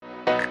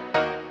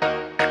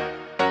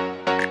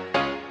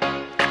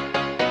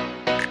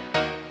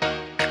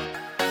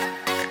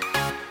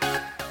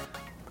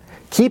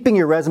Keeping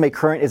your resume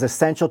current is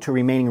essential to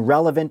remaining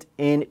relevant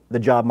in the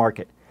job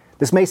market.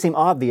 This may seem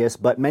obvious,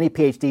 but many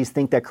PhDs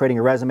think that creating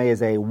a resume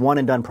is a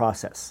one-and-done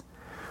process.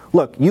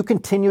 Look, you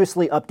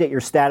continuously update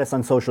your status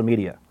on social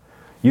media.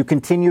 You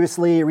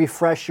continuously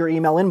refresh your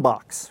email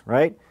inbox,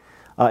 right?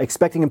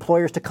 Expecting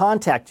employers to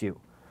contact you.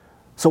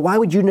 So why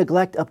would you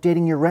neglect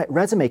updating your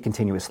resume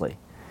continuously?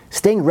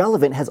 Staying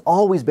relevant has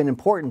always been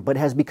important, but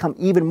has become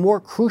even more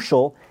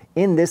crucial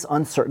in this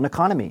uncertain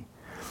economy.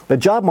 The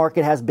job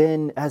market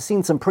has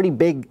seen some pretty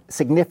big,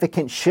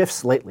 significant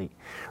shifts lately,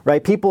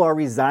 right? People are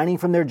resigning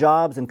from their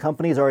jobs and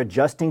companies are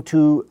adjusting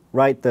to,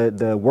 right,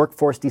 the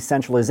workforce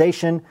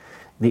decentralization,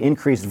 the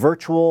increased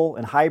virtual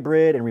and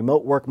hybrid and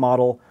remote work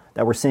model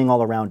that we're seeing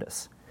all around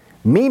us.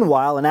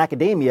 Meanwhile, in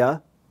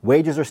academia,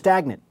 wages are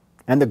stagnant,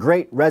 and the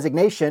great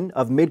resignation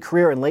of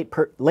mid-career and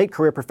late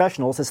career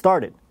professionals has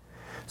started.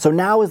 So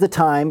now is the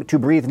time to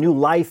breathe new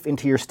life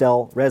into your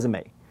stale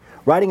resume.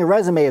 Writing a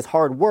resume is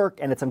hard work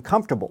and it's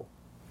uncomfortable.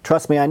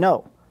 Trust me, I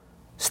know.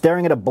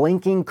 Staring at a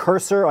blinking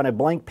cursor on a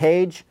blank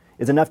page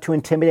is enough to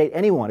intimidate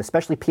anyone,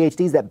 especially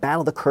PhDs that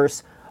battle the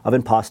curse of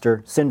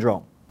imposter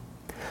syndrome.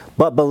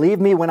 But believe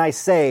me when I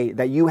say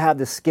that you have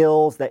the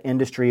skills that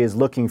industry is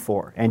looking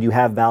for and you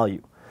have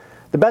value.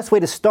 The best way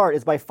to start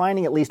is by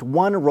finding at least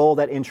one role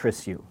that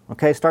interests you.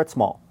 Okay, start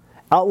small.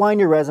 Outline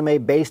your resume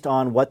based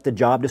on what the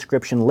job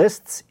description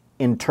lists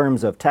in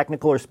terms of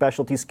technical or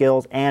specialty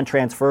skills and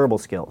transferable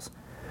skills.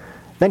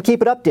 Then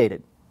keep it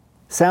updated.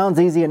 Sounds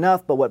easy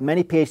enough, but what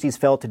many PhDs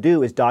fail to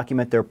do is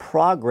document their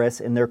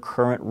progress in their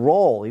current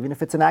role, even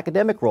if it's an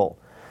academic role.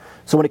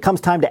 So when it comes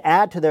time to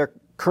add to their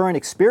current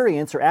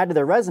experience or add to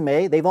their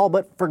resume, they've all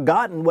but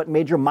forgotten what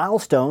major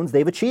milestones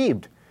they've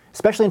achieved,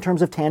 especially in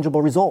terms of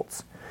tangible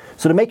results.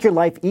 So to make your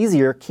life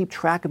easier, keep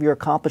track of your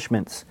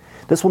accomplishments.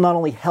 This will not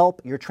only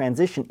help your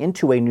transition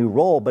into a new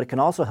role, but it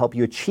can also help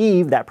you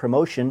achieve that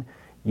promotion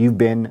you've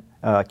been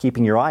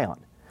keeping your eye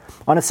on.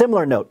 On a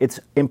similar note,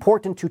 it's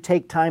important to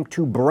take time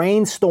to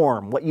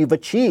brainstorm what you've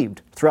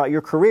achieved throughout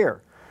your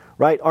career,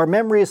 right? Our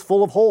memory is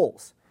full of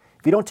holes.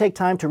 If you don't take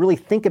time to really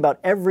think about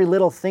every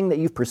little thing that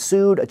you've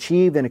pursued,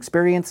 achieved, and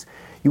experienced,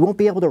 you won't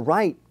be able to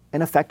write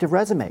an effective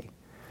resume.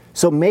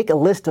 So make a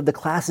list of the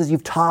classes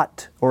you've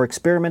taught or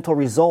experimental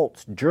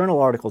results,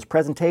 journal articles,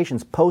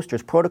 presentations,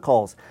 posters,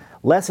 protocols,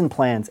 lesson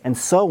plans, and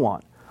so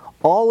on.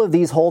 All of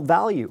these hold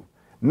value.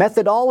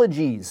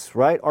 Methodologies,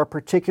 right, are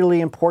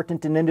particularly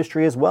important in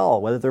industry as well,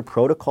 whether they're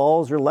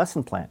protocols or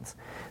lesson plans.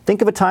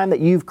 Think of a time that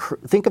you've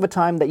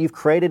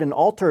created and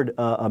altered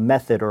a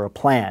method or a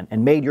plan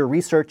and made your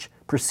research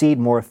proceed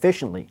more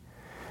efficiently.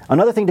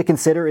 Another thing to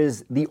consider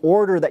is the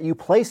order that you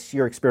place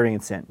your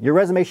experience in. Your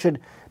resume should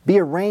be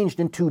arranged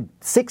into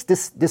 6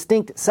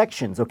 distinct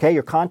sections, okay?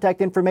 Your contact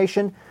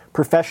information,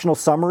 professional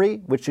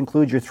summary, which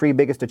includes your 3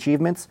 biggest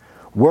achievements,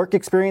 work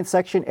experience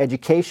section,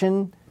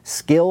 education,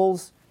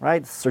 skills,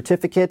 right,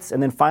 certificates,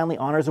 and then finally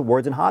honors,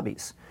 awards, and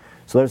hobbies.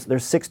 So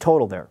there's 6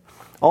 total there.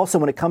 Also,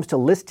 when it comes to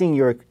listing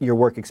your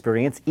work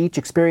experience, each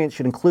experience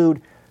should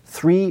include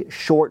 3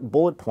 short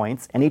bullet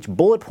points, and each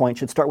bullet point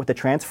should start with a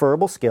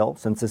transferable skill,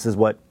 since this is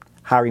what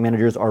hiring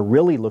managers are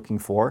really looking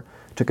for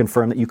to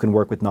confirm that you can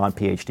work with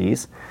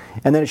non-PhDs.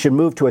 And then it should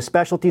move to a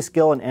specialty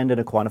skill and end in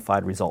a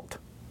quantified result.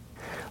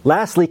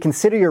 Lastly,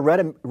 consider your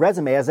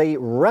resume as a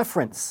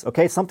reference,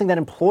 okay? Something that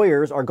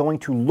employers are going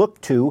to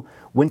look to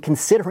when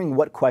considering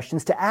what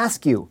questions to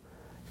ask you.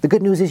 The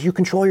good news is you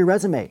control your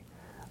resume,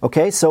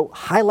 okay? So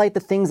highlight the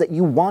things that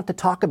you want to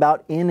talk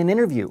about in an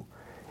interview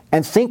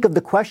and think of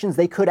the questions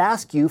they could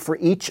ask you for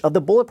each of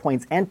the bullet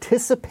points.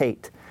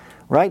 Anticipate,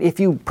 right? If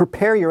you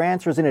prepare your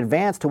answers in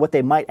advance to what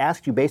they might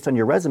ask you based on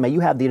your resume, you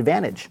have the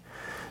advantage.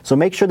 So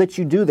make sure that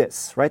you do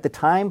this, right? The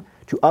time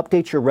to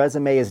update your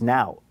resume is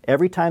now.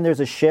 Every time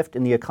there's a shift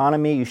in the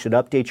economy, you should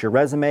update your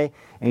resume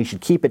and you should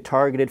keep it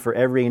targeted for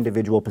every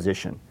individual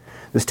position.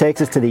 This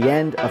takes us to the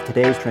end of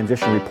today's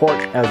transition report.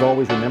 As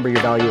always, remember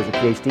your value as a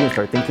PhD and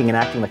start thinking and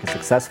acting like a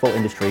successful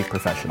industry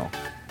professional.